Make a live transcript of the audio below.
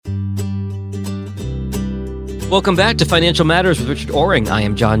Welcome back to Financial Matters with Richard Oring. I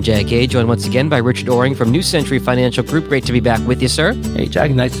am John Jack, joined once again by Richard Oring from New Century Financial Group. Great to be back with you, sir. Hey,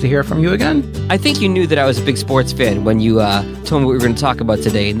 Jack. Nice to hear from you again. I think you knew that I was a big sports fan when you told me what we were going to talk about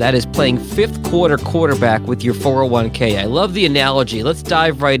today, and that is playing fifth quarter quarterback with your 401k. I love the analogy. Let's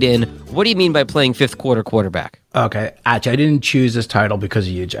dive right in. What do you mean by playing fifth quarter quarterback? Okay. Actually, I didn't choose this title because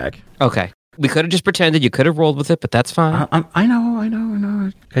of you, Jack. Okay. We could have just pretended. You could have rolled with it, but that's fine. I know. I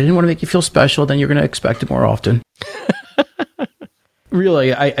didn't want to make you feel special. Then you're going to expect it more often.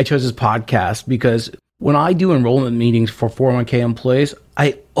 Really, I chose this podcast because when I do enrollment meetings for 401k employees,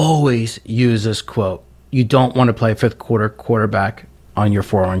 I always use this quote. You don't want to play fifth quarter quarterback on your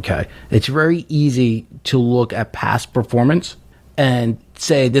 401k. It's very easy to look at past performance and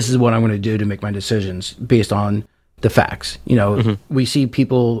say, this is what I'm going to do to make my decisions based on the facts. You know, we see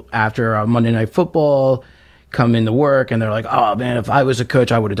people after a Monday Night Football come into work and they're like, oh man, if I was a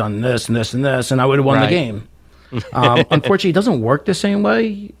coach, I would have done this and this and this, and I would have won the game. Unfortunately, it doesn't work the same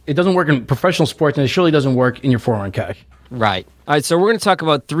way. It doesn't work in professional sports, and it surely doesn't work in your 401k. Right. All right, so we're going to talk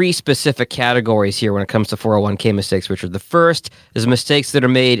about three specific categories here when it comes to 401k mistakes, Richard. The first is mistakes that are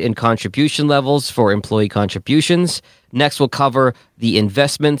made in contribution levels for employee contributions. Next, we'll cover the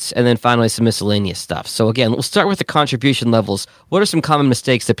investments, and then finally some miscellaneous stuff. So again, we'll start with the contribution levels. What are some common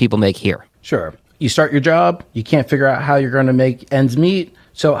mistakes that people make here? Sure. You start your job, you can't figure out how you're going to make ends meet.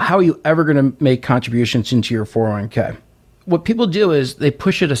 So how are you ever going to make contributions into your 401k? What people do is they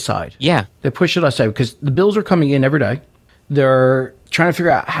push it aside. Yeah. They push it aside because the bills are coming in every day. They're trying to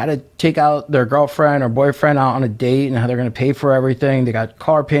figure out how to take out their girlfriend or boyfriend out on a date and how they're going to pay for everything. They got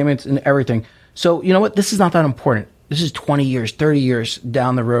car payments and everything. So you know what? This is not that important. This is 20 years, 30 years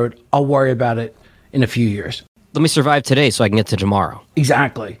down the road. I'll worry about it in a few years. Let me survive today so I can get to tomorrow.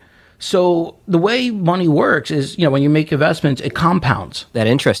 Exactly. So the way money works is, you know, when you make investments, it compounds. That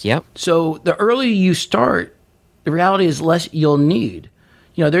interest, yep. So the earlier you start, the reality is less you'll need.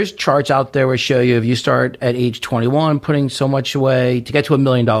 You know, there's charts out there which show you if you start at age 21, putting so much away to get to $1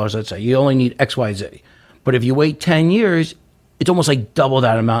 million, let's say, you only need X, Y, Z. But if you wait 10 years, it's almost like double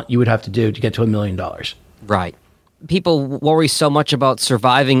that amount you would have to do to get to $1 million. Right. People worry so much about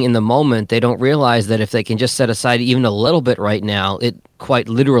surviving in the moment, they don't realize that if they can just set aside even a little bit right now, it quite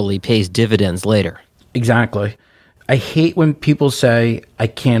literally pays dividends later. Exactly. I hate when people say, I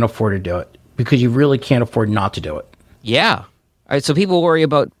can't afford to do it, because you really can't afford not to do it. Yeah. All right, so people worry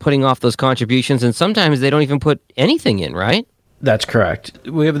about putting off those contributions, and sometimes they don't even put anything in, right? That's correct.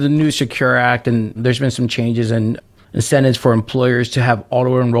 We have the new Secure Act, and there's been some changes in incentives for employers to have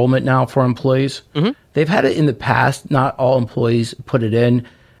auto-enrollment now for employees. They've had it in the past. Not all employees put it in.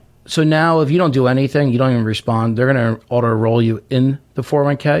 So now if you don't do anything, you don't even respond, they're going to auto-enroll you in the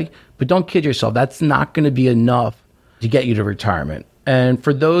 401k. But don't kid yourself. That's not going to be enough to get you to retirement. And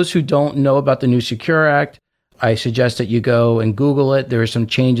for those who don't know about the new Secure Act, I suggest that you go and Google it. There are some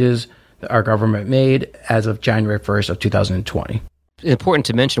changes that our government made as of January 1st of 2020. Important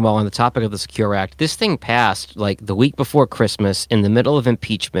to mention while on the topic of the Secure Act, this thing passed like the week before Christmas in the middle of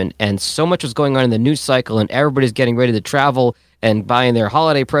impeachment, and so much was going on in the news cycle, and everybody's getting ready to travel and buying their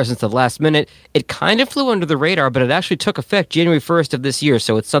holiday presents at the last minute. It kind of flew under the radar, but it actually took effect January 1st of this year,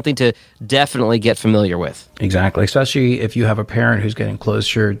 so it's something to definitely get familiar with. Exactly, especially if you have a parent who's getting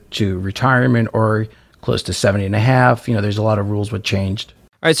closer to retirement or close to 70 and a half. You know, there's a lot of rules that changed.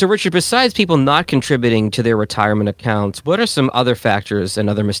 All right, so Richard, besides people not contributing to their retirement accounts, what are some other factors and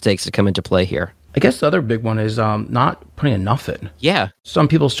other mistakes that come into play here? I guess the other big one is not putting enough in. Yeah. Some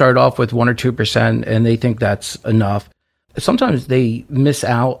people start off with 1 or 2% and they think that's enough. Sometimes they miss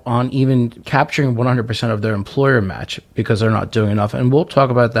out on even capturing 100% of their employer match because they're not doing enough. And we'll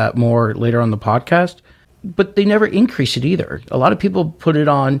talk about that more later on the podcast. But they never increase it either. A lot of people put it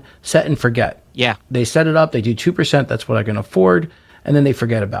on set and forget. Yeah. They set it up, they do 2%, that's what I can afford, and then they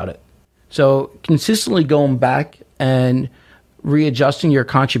forget about it. So consistently going back and readjusting your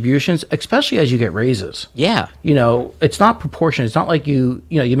contributions, especially as you get raises. Yeah. You know, it's not proportionate. It's not like you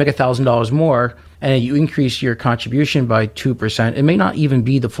make $1,000 more and you increase your contribution by 2%. It may not even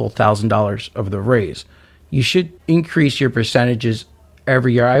be the full $1,000 of the raise. You should increase your percentages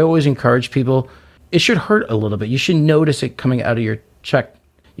every year. I always encourage people, it should hurt a little bit. You should notice it coming out of your check,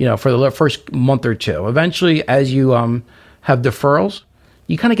 you know, for the first month or two. Eventually, as you have deferrals,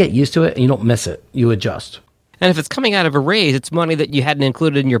 you kind of get used to it and you don't miss it. You adjust. And if it's coming out of a raise, it's money that you hadn't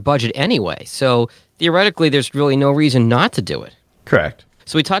included in your budget anyway. So theoretically, there's really no reason not to do it. Correct.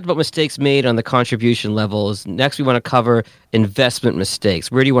 So we talked about mistakes made on the contribution levels. Next, we want to cover investment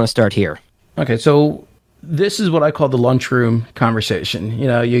mistakes. Where do you want to start here? Okay, so this is what I call the lunchroom conversation. You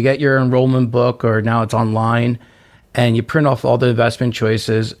know, you get your enrollment book, or now it's online, and you print off all the investment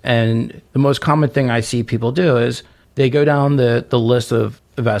choices. And the most common thing I see people do is they go down the list of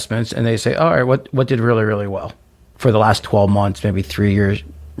investments and they say, all right, what did really, really well for the last 12 months, maybe 3 years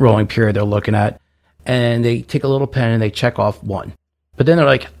rolling period they're looking at. And they take a little pen and they check off one. But then they're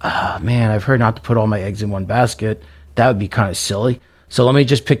like, oh man, I've heard not to put all my eggs in one basket. That would be kind of silly. So let me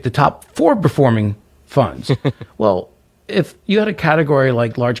just pick the top 4 performing funds. Well, if you had a category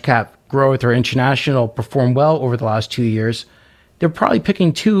like large cap growth or international perform well over the last 2 years, they're probably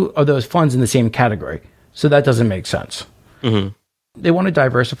picking 2 of those funds in the same category. So that doesn't make sense. Mm-hmm. They want to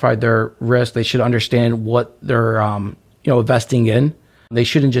diversify their risk. They should understand what they're investing in. They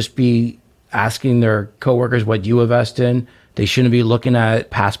shouldn't just be asking their coworkers what you invest in. They shouldn't be looking at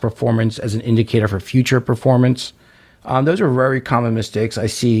past performance as an indicator for future performance. Those are very common mistakes I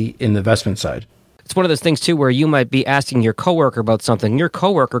see in the investment side. It's one of those things, too, where you might be asking your coworker about something. Your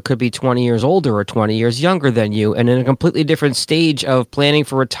coworker could be 20 years older or 20 years younger than you and in a completely different stage of planning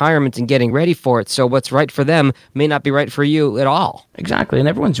for retirement and getting ready for it. So what's right for them may not be right for you at all. Exactly. And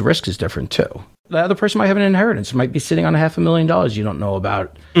everyone's risk is different, too. The other person might have an inheritance, might be sitting on $500,000 you don't know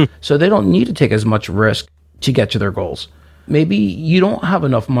about. So they don't need to take as much risk to get to their goals. Maybe you don't have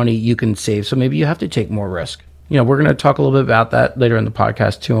enough money you can save, so maybe you have to take more risk. We're going to talk a little bit about that later in the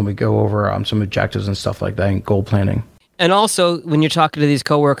podcast, too, when we go over some objectives and stuff like that and goal planning. And also, when you're talking to these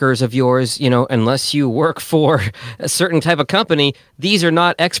coworkers of yours, unless you work for a certain type of company, these are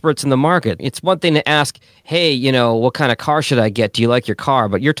not experts in the market. It's one thing to ask, hey, what kind of car should I get? Do you like your car?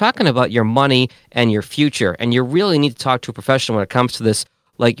 But you're talking about your money and your future. And you really need to talk to a professional when it comes to this.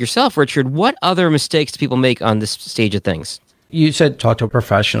 Like yourself, Richard, what other mistakes do people make on this stage of things? You said talk to a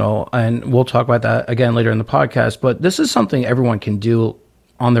professional, and we'll talk about that again later in the podcast. But this is something everyone can do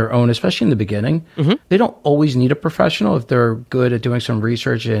on their own, especially in the beginning. Mm-hmm. They don't always need a professional if they're good at doing some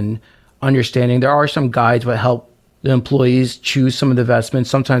research and understanding. There are some guides that help the employees choose some of the investments.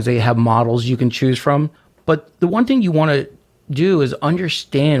 Sometimes they have models you can choose from. But the one thing you want to do is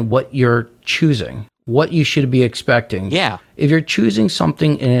understand what you're choosing, what you should be expecting. Yeah. If you're choosing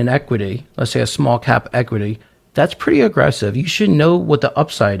something in an equity, let's say a small cap equity, that's pretty aggressive. You should know what the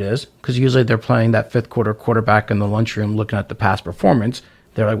upside is, because usually they're playing that fifth quarter quarterback in the lunchroom looking at the past performance.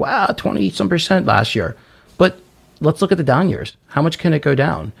 They're like, wow, 20-some% last year. But let's look at the down years. How much can it go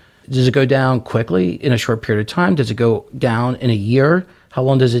down? Does it go down quickly in a short period of time? Does it go down in a year? How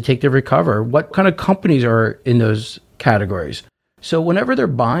long does it take to recover? What kind of companies are in those categories? So whenever they're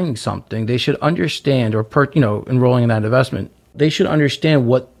buying something, they should understand, or enrolling in that investment, they should understand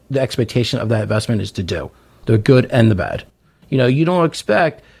what the expectation of that investment is to do. The good and the bad. You don't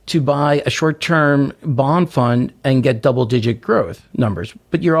expect to buy a short-term bond fund and get double-digit growth numbers,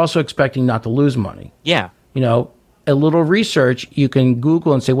 but you're also expecting not to lose money. Yeah. A little research, you can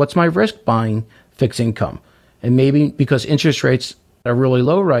Google and say, what's my risk buying fixed income? And maybe because interest rates are really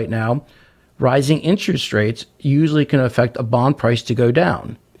low right now, rising interest rates usually can affect a bond price to go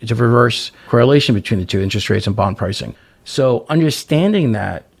down. It's a reverse correlation between the two, interest rates and bond pricing. So understanding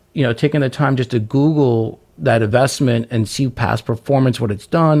that, taking the time just to Google that investment and see past performance, what it's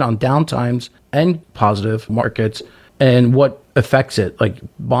done on downtimes and positive markets, and what affects it. Like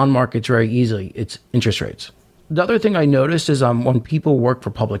bond markets very easily, it's interest rates. The other thing I noticed is when people work for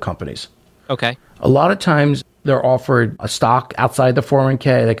public companies. Okay. A lot of times they're offered a stock outside the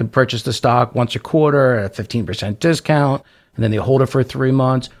 401k. They can purchase the stock once a quarter at a 15% discount, and then they hold it for 3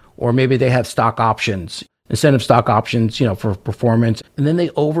 months. Or maybe they have stock options, incentive stock options, for performance. And then they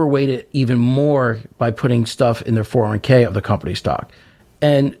overweight it even more by putting stuff in their 401k of the company stock.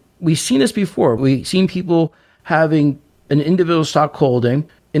 And we've seen this before. We've seen people having an individual stock holding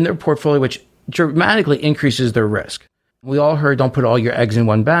in their portfolio, which dramatically increases their risk. We all heard, don't put all your eggs in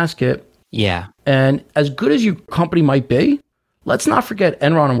one basket. Yeah. And as good as your company might be, let's not forget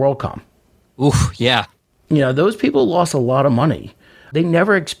Enron and WorldCom. Oof, yeah. Those people lost a lot of money. They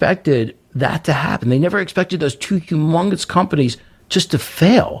never expected that to happen. They never expected those two humongous companies just to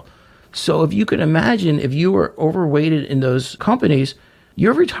fail. So if you can imagine, if you were overweighted in those companies,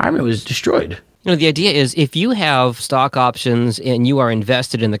 your retirement was destroyed. The idea is if you have stock options and you are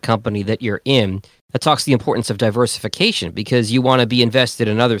invested in the company that you're in, that talks the importance of diversification, because you want to be invested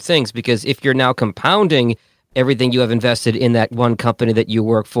in other things. Because if you're now compounding everything you have invested in that one company that you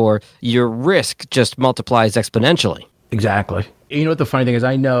work for, your risk just multiplies exponentially. Exactly. You know what the funny thing is?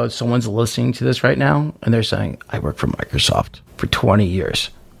 I know someone's listening to this right now and they're saying, I worked for Microsoft for 20 years.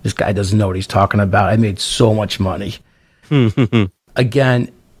 This guy doesn't know what he's talking about. I made so much money.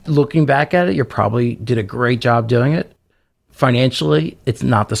 Again, looking back at it, you probably did a great job doing it. Financially, it's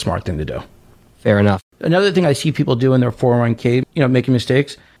not the smart thing to do. Fair enough. Another thing I see people do in their 401k, making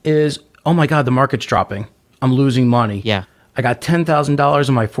mistakes is, oh my God, the market's dropping. I'm losing money. Yeah. I got $10,000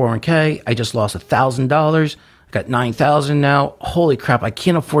 in my 401k. I just lost $1,000. I got $9,000 now. Holy crap. I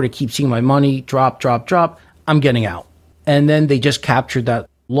can't afford to keep seeing my money drop. I'm getting out. And then they just captured that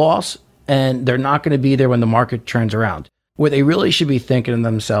loss, and they're not going to be there when the market turns around. What they really should be thinking to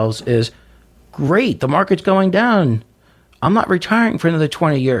themselves is, great, the market's going down. I'm not retiring for another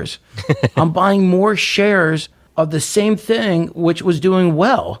 20 years. I'm buying more shares of the same thing, which was doing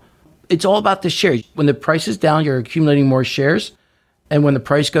well. It's all about the shares. When the price is down, you're accumulating more shares. And when the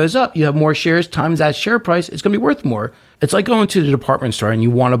price goes up, you have more shares times that share price. It's going to be worth more. It's like going to the department store and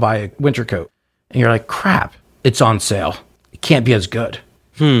you want to buy a winter coat. And you're like, crap, it's on sale. It can't be as good.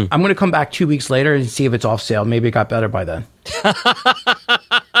 I'm going to come back 2 weeks later and see if it's off sale. Maybe it got better by then.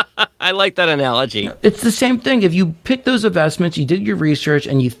 I like that analogy. It's the same thing. If you pick those investments, you did your research,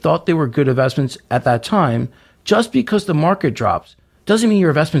 and you thought they were good investments at that time, just because the market drops doesn't mean your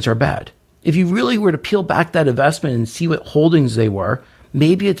investments are bad. If you really were to peel back that investment and see what holdings they were,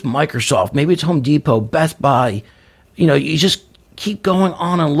 maybe it's Microsoft, maybe it's Home Depot, Best Buy, you just keep going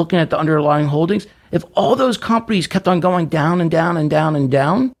on and looking at the underlying holdings. If all those companies kept on going down and down and down and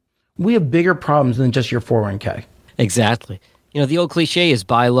down, we have bigger problems than just your 401k. Exactly. The old cliche is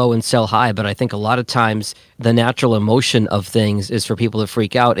buy low and sell high, but I think a lot of times the natural emotion of things is for people to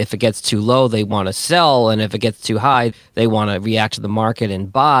freak out. If it gets too low, they want to sell, and if it gets too high, they want to react to the market and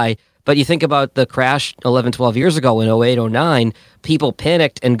buy. But you think about the crash 11, 12 years ago in 08, 09, people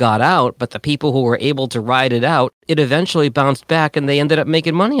panicked and got out, but the people who were able to ride it out, it eventually bounced back and they ended up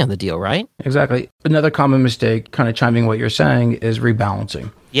making money on the deal, right? Exactly. Another common mistake, kind of chiming what you're saying, is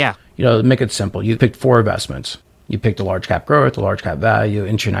rebalancing. Yeah. Make it simple. You picked 4 investments. You picked a large cap growth, a large cap value,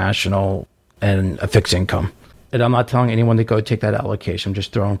 international, and a fixed income. And I'm not telling anyone to go take that allocation. I'm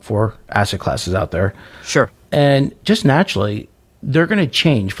just throwing 4 asset classes out there. Sure. And just naturally, they're going to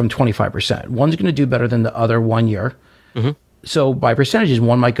change from 25%. One's going to do better than the other 1 year. Mm-hmm. So by percentages,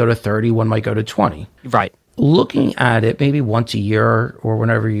 one might go to 30, one might go to 20. Right. Looking at it maybe once a year or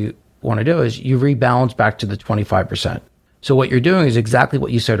whenever you want to do is you rebalance back to the 25%. So what you're doing is exactly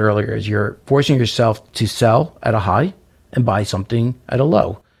what you said earlier, is you're forcing yourself to sell at a high and buy something at a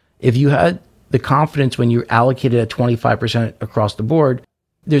low. If you had the confidence when you allocated at 25% across the board,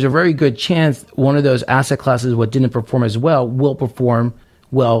 there's a very good chance one of those asset classes, what didn't perform as well, will perform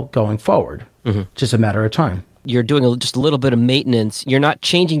well going forward. Mm-hmm. Just a matter of time. You're doing just a little bit of maintenance. You're not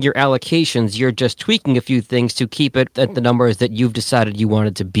changing your allocations. You're just tweaking a few things to keep it at the numbers that you've decided you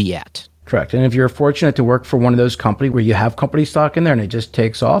wanted to be at. Correct. And if you're fortunate to work for one of those companies where you have company stock in there and it just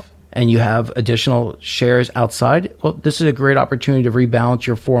takes off and you have additional shares outside, well, this is a great opportunity to rebalance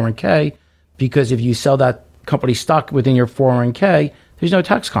your 401k, because if you sell that company stock within your 401k, there's no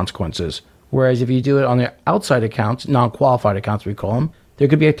tax consequences. Whereas if you do it on the outside accounts, non-qualified accounts we call them, there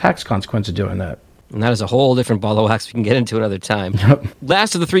could be a tax consequence of doing that. And that is a whole different ball of wax we can get into another time. Yep.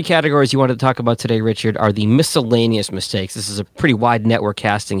 Last of the 3 categories you wanted to talk about today, Richard, are the miscellaneous mistakes. This is a pretty wide net we're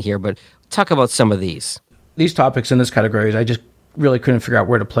casting here, but talk about some of these. These topics in this category, I just really couldn't figure out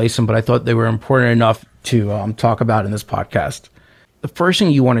where to place them, but I thought they were important enough to talk about in this podcast. The first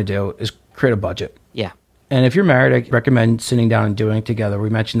thing you want to do is create a budget. Yeah. And if you're married, I recommend sitting down and doing it together. We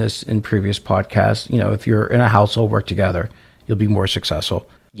mentioned this in previous podcasts. If you're in a household, work together, you'll be more successful.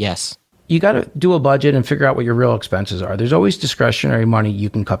 Yes. You got to do a budget and figure out what your real expenses are. There's always discretionary money you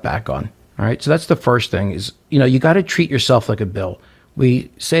can cut back on. All right. So that's the first thing is, you got to treat yourself like a bill. We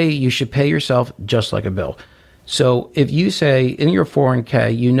say you should pay yourself just like a bill. So if you say in your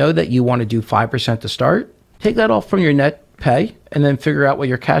 401k, you know that you want to do 5% to start, take that off from your net pay and then figure out what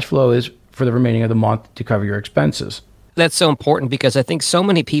your cash flow is for the remaining of the month to cover your expenses. That's so important because I think so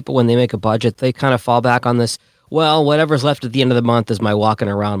many people, when they make a budget, they kind of fall back on this, well, whatever's left at the end of the month is my walking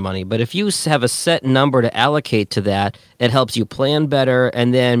around money. But if you have a set number to allocate to that, it helps you plan better.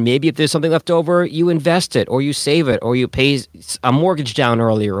 And then maybe if there's something left over, you invest it or you save it or you pay a mortgage down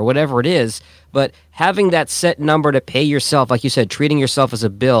earlier or whatever it is. But having that set number to pay yourself, like you said, treating yourself as a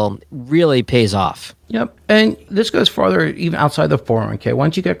bill really pays off. Yep. And this goes farther even outside the 401k.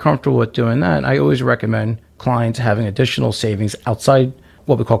 Once you get comfortable with doing that, I always recommend clients having additional savings outside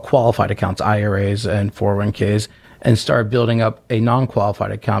what we call qualified accounts, IRAs and 401ks, and start building up a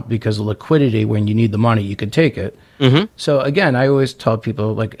non-qualified account because of liquidity. When you need the money, you can take it. Mm-hmm. So again, I always tell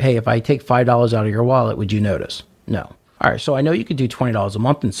people like, hey, if I take $5 out of your wallet, would you notice? No. All right. So I know you could do $20 a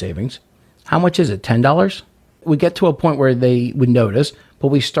month in savings. How much is it? $10? We get to a point where they would notice, but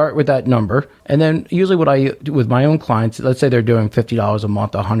we start with that number. And then usually what I do with my own clients, let's say they're doing $50 a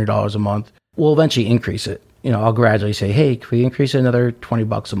month, $100 a month, we'll eventually increase it. I'll gradually say, hey, can we increase it another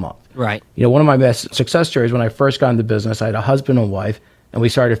 $20 a month? Right. One of my best success stories when I first got into business, I had a husband and wife, and we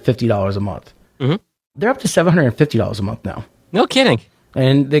started $50 a month. Mm-hmm. They're up to $750 a month now. No kidding.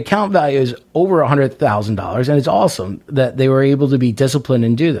 And the account value is over $100,000. And it's awesome that they were able to be disciplined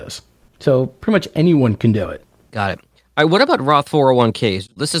and do this. So pretty much anyone can do it. Got it. All right, what about Roth 401ks?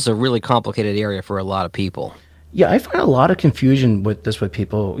 This is a really complicated area for a lot of people. Yeah, I find a lot of confusion with this with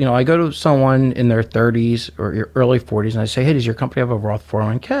people. I go to someone in their 30s or early 40s and I say, hey, does your company have a Roth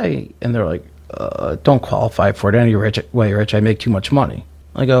 401k? And they're like, don't qualify for it any way, Rich. I make too much money.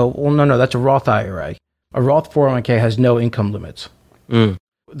 I go, well, no, that's a Roth IRA. A Roth 401k has no income limits. They're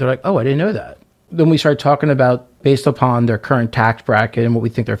like, oh, I didn't know that. Then we start talking about based upon their current tax bracket and what we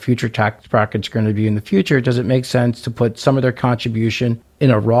think their future tax bracket's going to be in the future, does it make sense to put some of their contribution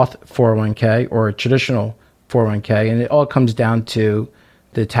in a Roth 401k or a traditional 401k? And it all comes down to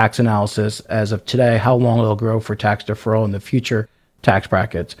the tax analysis as of today, how long it'll grow for tax deferral in the future tax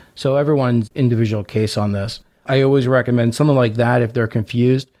brackets. So everyone's individual case on this. I always recommend something like that if they're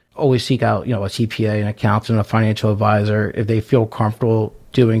confused. Always seek out, a CPA, an accountant, a financial advisor. If they feel comfortable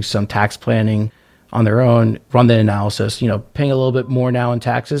doing some tax planning on their own, run the analysis. Paying a little bit more now in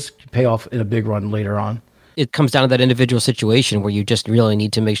taxes can pay off in a big run later on. It comes down to that individual situation where you just really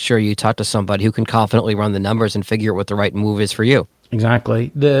need to make sure you talk to somebody who can confidently run the numbers and figure out what the right move is for you.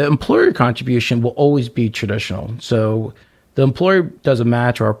 Exactly. The employer contribution will always be traditional. So the employer does a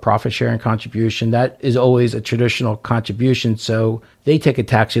match or a profit sharing contribution. That is always a traditional contribution. So they take a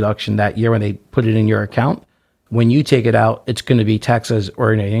tax deduction that year when they put it in your account. When you take it out, it's going to be taxed as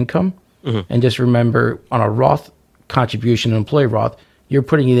ordinary income. Mm-hmm. And just remember, on a Roth contribution, an employee Roth, you're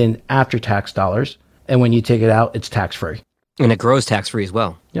putting it in after tax dollars. And when you take it out, it's tax-free. And it grows tax-free as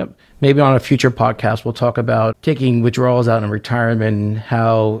well. Yep. Maybe on a future podcast, we'll talk about taking withdrawals out in retirement and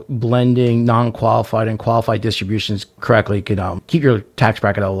how blending non-qualified and qualified distributions correctly can keep your tax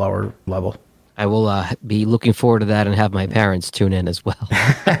bracket at a lower level. I will be looking forward to that and have my parents tune in as well.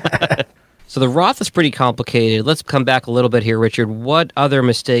 So the Roth is pretty complicated. Let's come back a little bit here, Richard. What other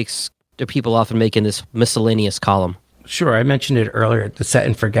mistakes do people often make in this miscellaneous column? Sure. I mentioned it earlier, the set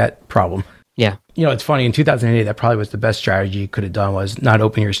and forget problem. Yeah. It's funny. In 2008, that probably was the best strategy you could have done, was not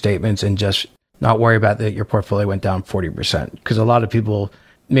open your statements and just not worry about that your portfolio went down 40%. Because a lot of people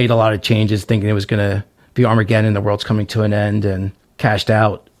made a lot of changes thinking it was going to be Armageddon, the world's coming to an end, and cashed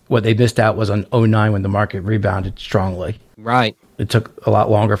out. What they missed out was on 2009 when the market rebounded strongly. Right. It took a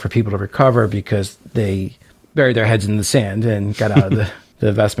lot longer for people to recover because they buried their heads in the sand and got out of the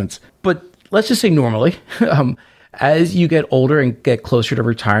investments. But let's just say normally, as you get older and get closer to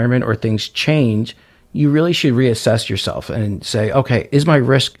retirement or things change, you really should reassess yourself and say, okay, is my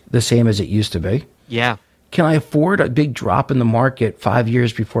risk the same as it used to be? Yeah. Can I afford a big drop in the market 5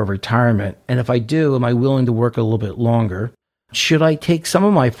 years before retirement? And if I do, am I willing to work a little bit longer? Should I take some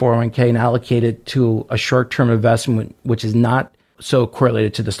of my 401k and allocate it to a short-term investment, which is not so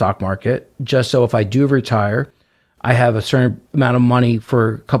correlated to the stock market, just so if I do retire, I have a certain amount of money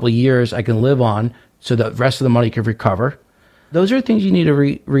for a couple of years I can live on, so the rest of the money can recover? Those are things you need to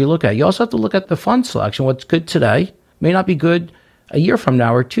relook at. You also have to look at the fund selection. What's good today may not be good a year from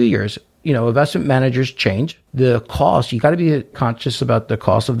now or 2 years. Investment managers change. The cost, you got to be conscious about the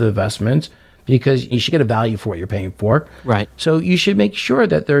cost of the investments because you should get a value for what you're paying for. Right. So you should make sure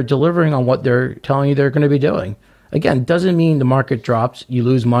that they're delivering on what they're telling you they're going to be doing. Again, doesn't mean the market drops, you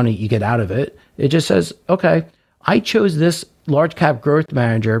lose money, you get out of it. It just says, okay, I chose this large cap growth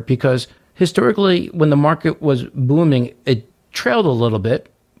manager because historically, when the market was booming, it trailed a little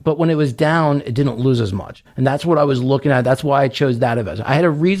bit, but when it was down, it didn't lose as much. And that's what I was looking at. That's why I chose that investment. I had a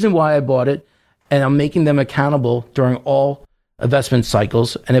reason why I bought it, and I'm making them accountable during all investment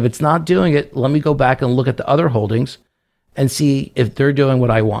cycles. And if it's not doing it, let me go back and look at the other holdings and see if they're doing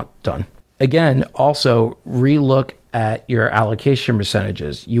what I want done. Again, also relook at your allocation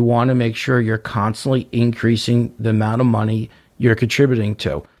percentages. You want to make sure you're constantly increasing the amount of money you're contributing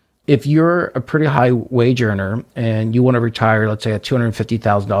to. If you're a pretty high wage earner and you want to retire, let's say at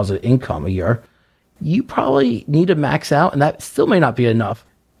 $250,000 of income a year, you probably need to max out, and that still may not be enough.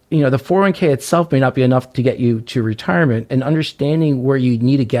 The 401k itself may not be enough to get you to retirement, and understanding where you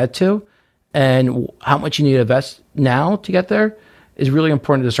need to get to and how much you need to invest now to get there is really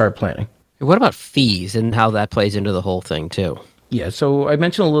important to start planning. What about fees and how that plays into the whole thing too? Yeah, so I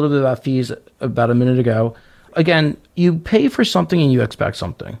mentioned a little bit about fees about a minute ago. Again, you pay for something and you expect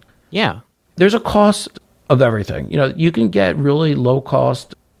something. Yeah. There's a cost of everything. You can get really low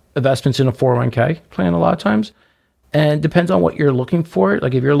cost investments in a 401k plan a lot of times. And it depends on what you're looking for.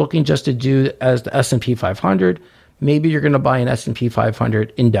 Like if you're looking just to do as the S&P 500, maybe you're going to buy an S&P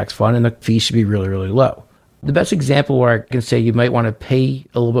 500 index fund and the fee should be really, really low. The best example where I can say you might want to pay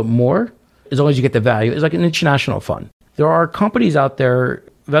a little bit more, as long as you get the value, is like an international fund. There are companies out there,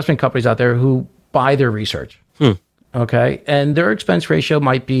 investment companies out there who by their research. Okay. And their expense ratio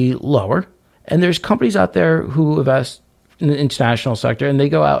might be lower. And there's companies out there who invest in the international sector, and they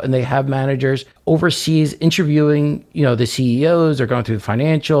go out and they have managers overseas interviewing, the CEOs. They're going through the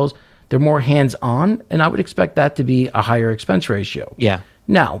financials. They're more hands-on. And I would expect that to be a higher expense ratio. Yeah.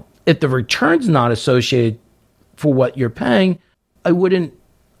 Now, if the return's not associated for what you're paying, I wouldn't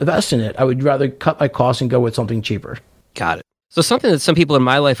invest in it. I would rather cut my costs and go with something cheaper. Got it. So something that some people in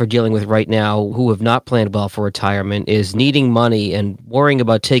my life are dealing with right now who have not planned well for retirement is needing money and worrying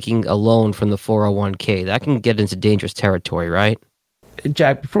about taking a loan from the 401k. That can get into dangerous territory, right?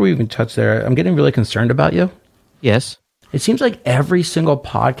 Jack, before we even touch there, I'm getting really concerned about you. Yes. It seems like every single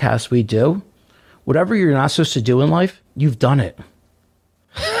podcast we do, whatever you're not supposed to do in life, you've done it.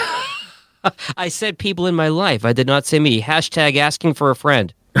 I said people in my life. I did not say me. Hashtag asking for a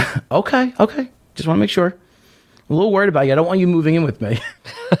friend. Okay. Just want to make sure. I'm a little worried about you. I don't want you moving in with me.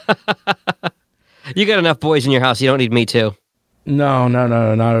 You got enough boys in your house. You don't need me too. No, not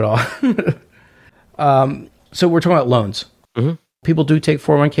at all. So we're talking about loans. Mm-hmm. People do take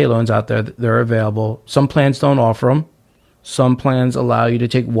 401k loans out there. They're available. Some plans don't offer them. Some plans allow you to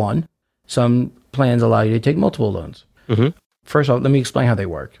take one. Some plans allow you to take multiple loans. Mm-hmm. First off, let me explain how they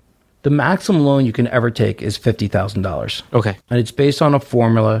work. The maximum loan you can ever take is $50,000. Okay. And it's based on a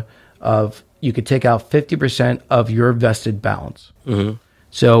formula of you could take out 50% of your vested balance. Mm-hmm.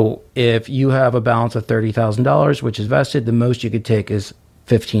 So if you have a balance of $30,000, which is vested, the most you could take is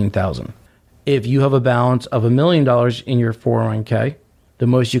 $15,000. If you have a balance of $1 million in your 401k, the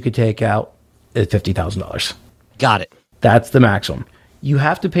most you could take out is $50,000. Got it. That's the maximum. You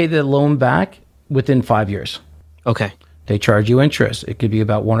have to pay the loan back within 5 years. Okay. They charge you interest. It could be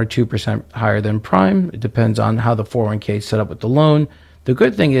about 1 or 2% higher than prime. It depends on how the 401k is set up with the loan. The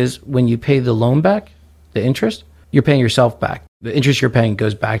good thing is when you pay the loan back, the interest, you're paying yourself back. The interest you're paying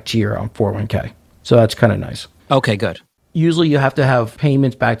goes back to your 401k. So that's kind of nice. Okay, good. Usually you have to have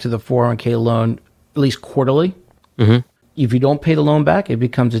payments back to the 401k loan at least quarterly. Mm-hmm. If you don't pay the loan back, it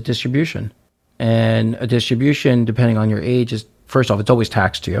becomes a distribution. And a distribution, depending on your age, is, first off, it's always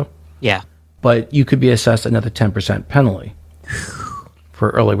taxed to you. Yeah. But you could be assessed another 10% penalty for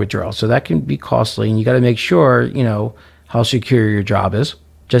early withdrawal. So that can be costly. And you got to make sure, how secure your job is.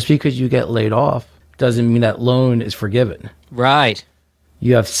 Just because you get laid off doesn't mean that loan is forgiven. Right.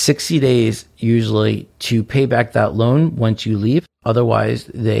 You have 60 days usually to pay back that loan once you leave. Otherwise,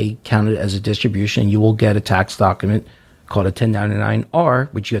 they count it as a distribution. You will get a tax document called a 1099-R,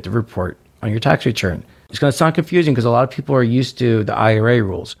 which you have to report on your tax return. It's going to sound confusing because a lot of people are used to the IRA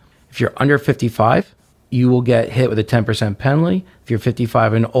rules. If you're under 55, you will get hit with a 10% penalty. If you're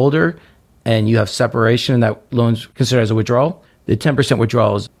 55 and older and you have separation and that loan's considered as a withdrawal, the 10%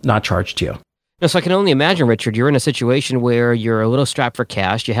 withdrawal is not charged to you. No, so I can only imagine, Richard, you're in a situation where you're a little strapped for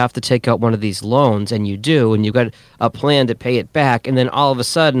cash. You have to take out one of these loans, and you do, and you've got a plan to pay it back, and then all of a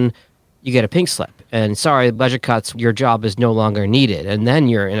sudden, you get a pink slip. And sorry, budget cuts, your job is no longer needed. And then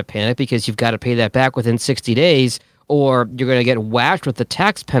you're in a panic because you've got to pay that back within 60 days, or you're going to get whacked with the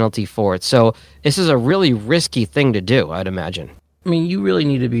tax penalty for it. So this is a really risky thing to do, I'd imagine. I mean, you really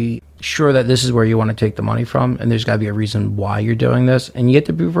need to be sure that this is where you want to take the money from, and there's got to be a reason why you're doing this, and you have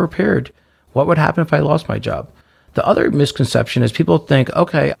to be prepared. What would happen if I lost my job? The other misconception is people think,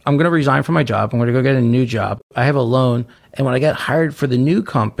 okay, I'm going to resign from my job. I'm going to go get a new job. I have a loan. And when I get hired for the new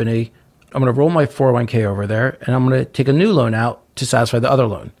company, I'm going to roll my 401k over there and I'm going to take a new loan out to satisfy the other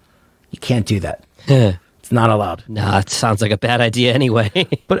loan. You can't do that. It's not allowed. Nah, it sounds like a bad idea anyway.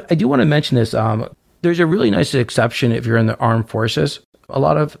 But I do want to mention this. There's a really nice exception if you're in the armed forces. A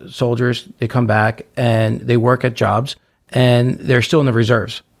lot of soldiers, they come back and they work at jobs and they're still in the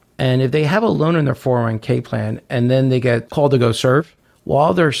reserves. And if they have a loan in their 401k plan and then they get called to go serve,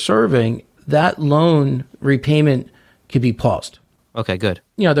 while they're serving, that loan repayment could be paused. Okay, good.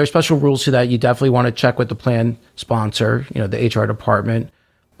 There are special rules to that. You definitely want to check with the plan sponsor, the HR department.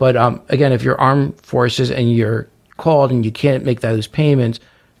 But again, if you're armed forces and you're called and you can't make those payments,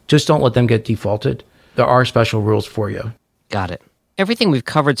 just don't let them get defaulted. There are special rules for you. Got it. Everything we've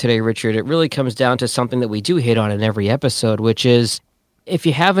covered today, Richard, it really comes down to something that we do hit on in every episode, which is if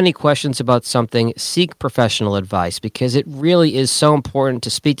you have any questions about something, seek professional advice, because it really is so important to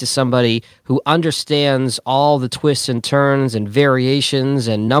speak to somebody who understands all the twists and turns and variations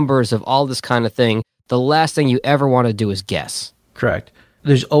and numbers of all this kind of thing. The last thing you ever want to do is guess. Correct.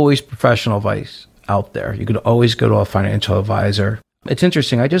 There's always professional advice out there. You could always go to a financial advisor. It's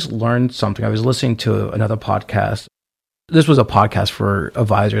interesting. I just learned something. I was listening to another podcast. This was a podcast for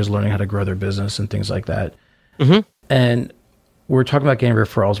advisors learning how to grow their business and things like that. Mm-hmm. And we're talking about getting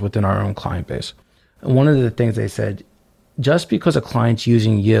referrals within our own client base. And one of the things they said, just because a client's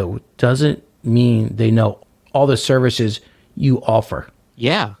using you doesn't mean they know all the services you offer.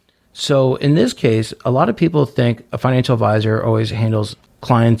 Yeah. So in this case, a lot of people think a financial advisor always handles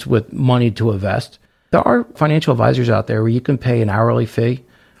clients with money to invest. There are financial advisors out there where you can pay an hourly fee,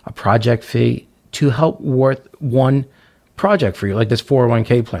 a project fee to help worth one project for you, like this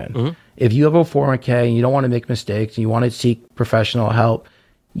 401k plan. Mm-hmm. If you have a 401k and you don't want to make mistakes and you want to seek professional help,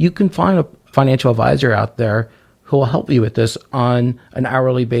 you can find a financial advisor out there who will help you with this on an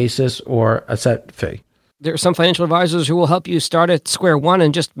hourly basis or a set fee. There are some financial advisors who will help you start at square one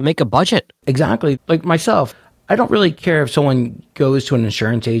and just make a budget. Exactly. Like myself, I don't really care if someone goes to an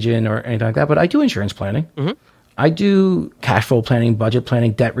insurance agent or anything like that, but I do insurance planning. Mm-hmm. I do cash flow planning, budget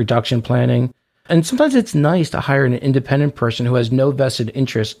planning, debt reduction planning. And sometimes it's nice to hire an independent person who has no vested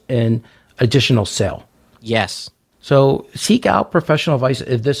interest in additional sale. Yes. So seek out professional advice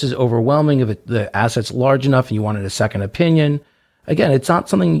if this is overwhelming, if the asset's large enough and you wanted a second opinion. Again, it's not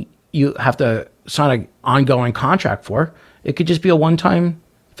something you have to sign an ongoing contract for. It could just be a one-time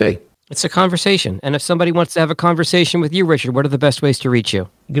fee. It's a conversation. And if somebody wants to have a conversation with you, Richard, what are the best ways to reach you?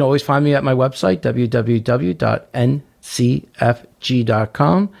 You can always find me at my website, www.ncfg.com.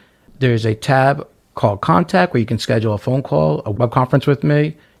 There's a tab called Contact where you can schedule a phone call, a web conference with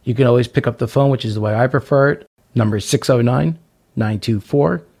me. You can always pick up the phone, which is the way I prefer it. Number is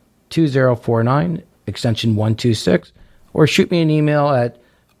 609-924-2049, extension 126. Or shoot me an email at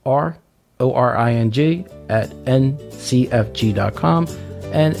roring@ncfg.com.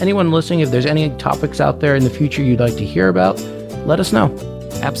 And anyone listening, if there's any topics out there in the future you'd like to hear about, let us know.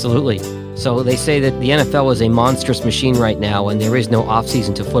 Absolutely. So they say that the NFL is a monstrous machine right now, and there is no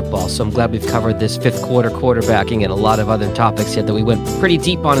offseason to football. So I'm glad we've covered this fifth quarter quarterbacking and a lot of other topics here that we went pretty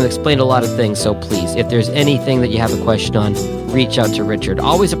deep on and explained a lot of things. So please, if there's anything that you have a question on, reach out to Richard.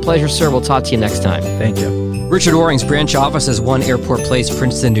 Always a pleasure, sir. We'll talk to you next time. Thank you. Richard Oring's branch office is 1 Airport Place,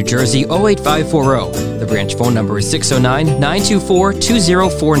 Princeton, New Jersey, 08540. The branch phone number is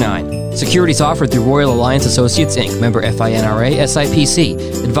 609-924-2049. Securities offered through Royal Alliance Associates, Inc., member FINRA, SIPC.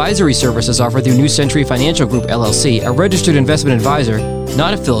 Advisory services offered through New Century Financial Group, LLC, a registered investment advisor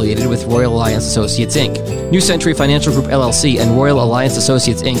not affiliated with Royal Alliance Associates, Inc. New Century Financial Group, LLC and Royal Alliance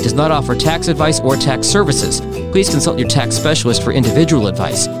Associates, Inc. does not offer tax advice or tax services. Please consult your tax specialist for individual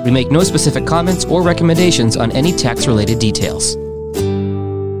advice. We make no specific comments or recommendations on any tax-related details.